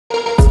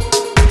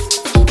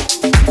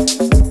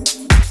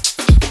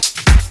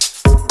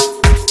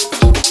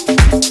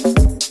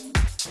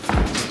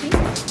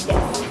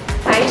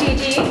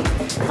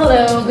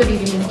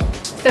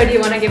So do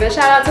you want to give a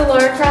shout out to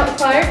Laura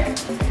Clark?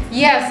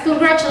 Yes,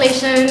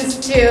 congratulations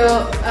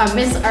to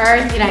Miss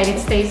Earth United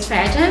States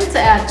pageant,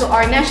 to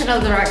our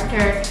National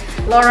Director,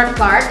 Laura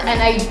Clark,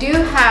 and I do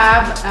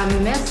have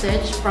a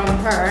message from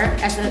her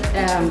as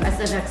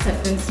an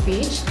acceptance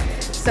speech.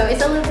 So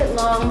it's a little bit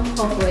long,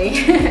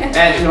 hopefully.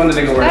 And she wanted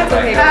to take a word. That's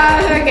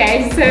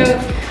okay. Okay, so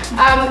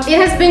it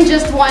has been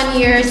just 1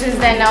 year since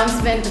the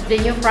announcement of the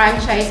new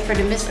franchise for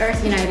the Miss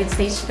Earth United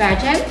States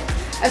pageant.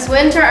 As we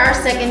enter our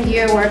second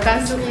year, we're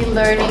constantly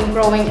learning,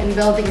 growing, and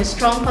building a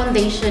strong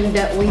foundation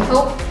that we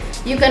hope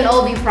you can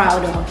all be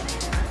proud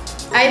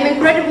of. I am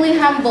incredibly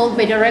humbled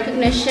by the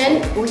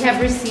recognition we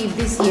have received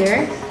this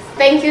year.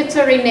 Thank you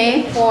to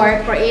Renee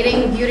for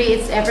creating Beauty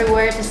Is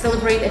Everywhere to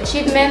celebrate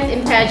achievement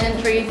in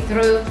pageantry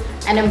through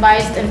an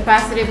unbiased and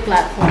positive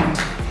platform.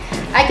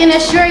 I can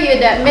assure you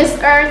that Miss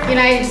Earth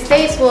United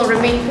States will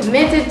remain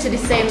committed to the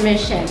same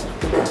mission.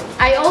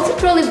 I also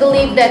truly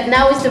believe that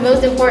now is the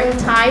most important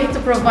time to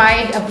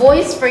provide a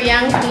voice for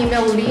young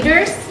female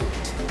leaders.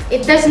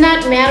 It does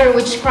not matter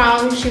which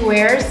crown she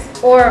wears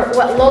or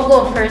what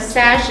logo of her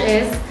sash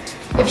is.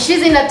 If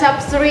she's in a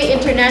top 3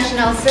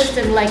 international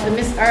system like the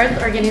Miss Earth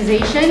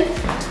organization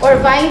or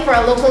vying for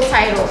a local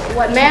title,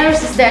 what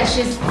matters is that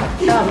she's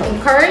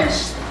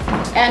encouraged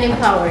and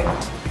empowered.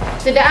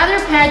 To the other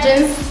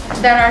pageants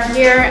that are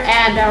here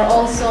and are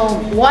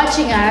also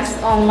watching us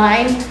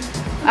online,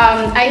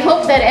 I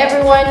hope that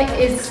everyone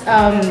is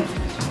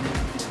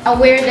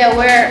aware that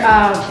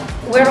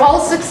we're all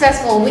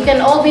successful. We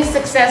can all be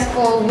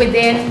successful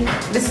within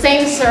the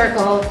same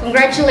circle.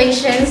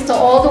 Congratulations to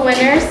all the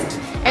winners,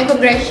 and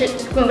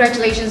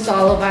congratulations to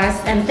all of us,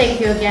 and thank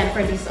you again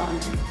for this honor.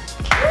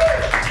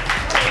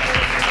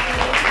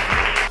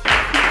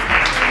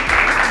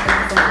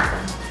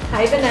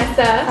 Hi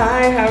Vanessa.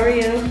 Hi, how are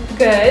you?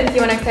 Good. Do you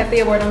want to accept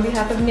the award on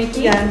behalf of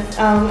Nikki? Yes,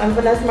 I'm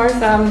Vanessa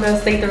Marsa. I'm the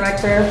State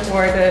Director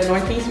for the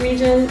Northeast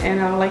region, and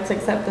I would like to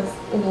accept this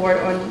award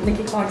on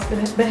Nikki Clark's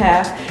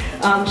behalf.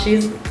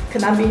 She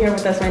could not be here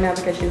with us right now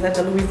because she's at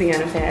the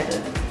Louisiana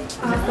pageant.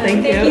 Awesome.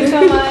 Thank you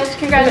so much.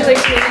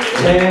 Congratulations.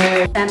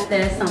 I accept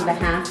this on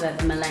behalf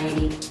of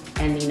Milady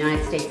and the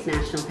United States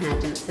National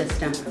Pageant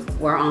System.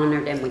 We're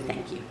honored and we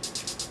thank you.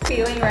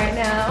 Feeling right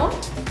now?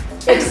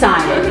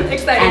 Excited.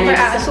 Excited for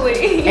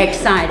Ashley.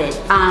 Excited.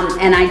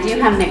 And I do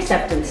have an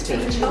acceptance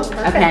speech. Oh,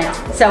 perfect.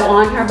 Okay. So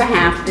on her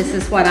behalf, this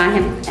is what I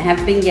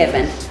have been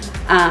given.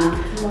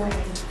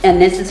 And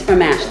this is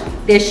from Ashley.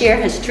 This year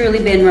has truly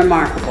been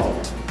remarkable.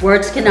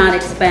 Words cannot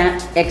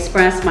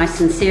express my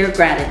sincere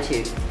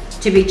gratitude.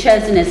 To be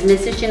chosen as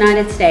Mrs.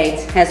 United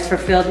States has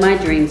fulfilled my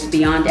dreams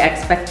beyond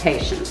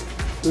expectations,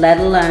 let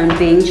alone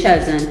being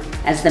chosen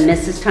as the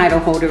Mrs. Title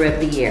Holder of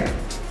the Year.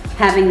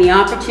 Having the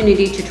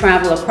opportunity to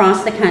travel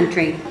across the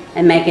country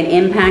and make an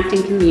impact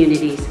in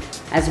communities,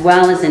 as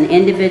well as in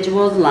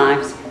individuals'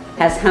 lives,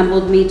 has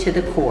humbled me to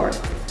the core.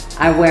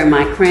 I wear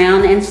my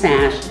crown and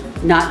sash,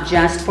 not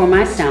just for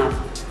myself,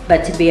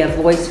 but to be a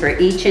voice for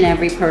each and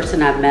every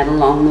person I've met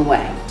along the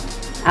way.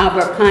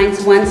 Albert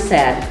Pines once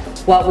said,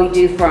 "What we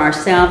do for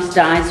ourselves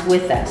dies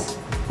with us,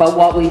 but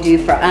what we do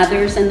for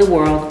others in the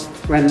world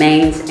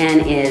remains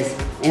and is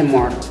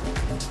immortal."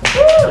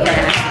 Thank you.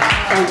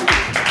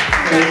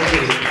 Thank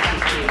you.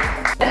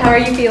 How are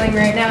you feeling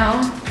right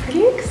now?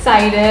 Pretty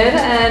excited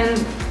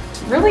and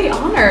really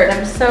honored.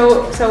 I'm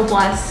so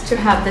blessed to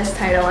have this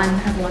title and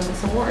have won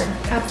this award.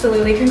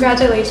 Absolutely.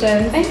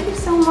 Congratulations. Thank you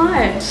so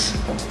much.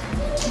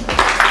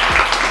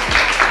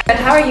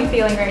 How are you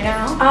feeling right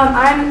now?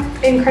 I'm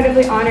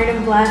incredibly honored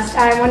and blessed.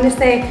 I wanted to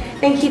say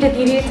thank you to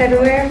Beauty Is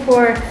Everywhere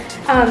for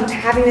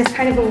having this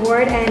kind of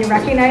award and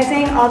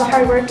recognizing all the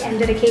hard work and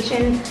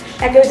dedication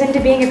that goes into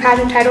being a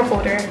pageant title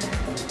holder.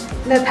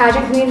 The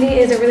pageant community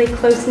is a really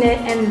close-knit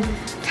and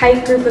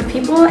tight group of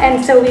people,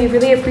 and so we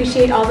really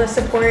appreciate all the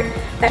support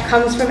that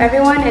comes from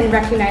everyone and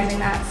recognizing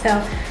that. So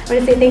I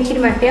want to say thank you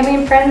to my family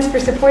and friends for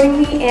supporting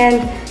me,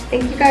 and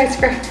thank you guys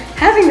for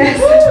having this.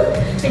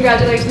 Woo!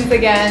 Congratulations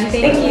again.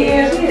 Thank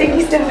you. Thank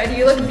you so much.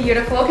 You look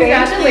beautiful.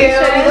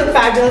 Congratulations. You look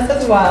fabulous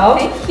as well.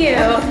 Thank you.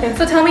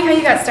 So tell me how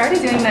you got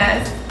started doing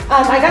this.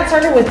 I got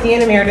started with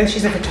Deanna Meredith.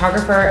 She's a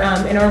photographer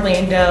in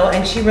Orlando,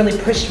 and she really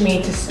pushed me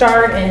to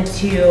start and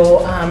to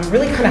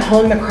really kind of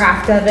hone the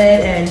craft of it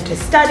and to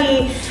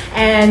study.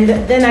 And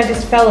then I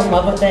just fell in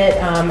love with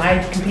it.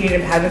 I competed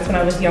in pageants when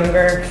I was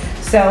younger,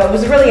 so it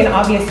was really an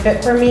obvious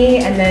fit for me.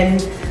 And then,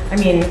 I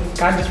mean,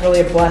 God just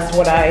really blessed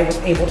what I was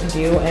able to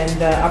do and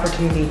the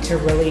opportunity to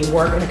really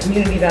work in a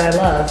community that I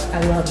love.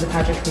 I love the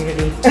pageant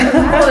community.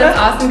 Wow, that's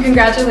awesome.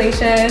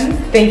 Congratulations.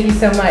 Thank you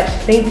so much.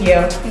 Thank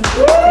you. Thank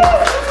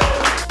you.